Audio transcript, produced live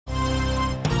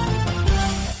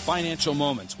Financial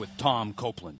Moments with Tom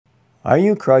Copeland. Are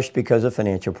you crushed because of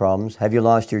financial problems? Have you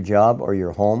lost your job or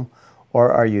your home?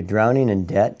 Or are you drowning in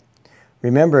debt?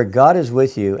 Remember, God is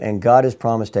with you and God has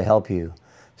promised to help you.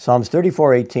 Psalms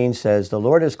 34:18 says, "The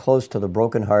Lord is close to the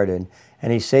brokenhearted,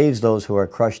 and He saves those who are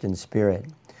crushed in spirit."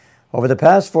 Over the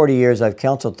past 40 years, I've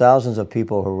counseled thousands of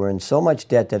people who were in so much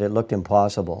debt that it looked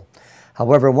impossible.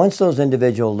 However, once those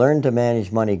individuals learned to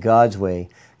manage money God's way,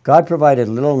 God provided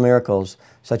little miracles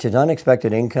such as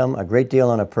unexpected income, a great deal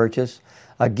on a purchase,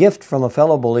 a gift from a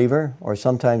fellow believer, or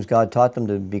sometimes God taught them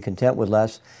to be content with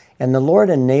less, and the Lord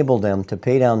enabled them to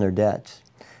pay down their debts.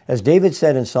 As David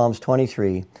said in Psalms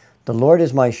 23, "The Lord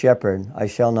is my shepherd, I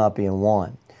shall not be in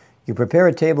want. You prepare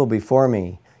a table before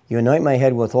me. You anoint my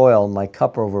head with oil, my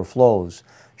cup overflows.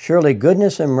 Surely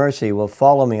goodness and mercy will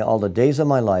follow me all the days of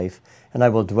my life, and I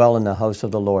will dwell in the house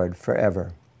of the Lord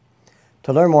forever."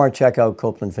 To learn more, check out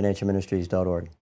CopelandFinancialMinistries.org.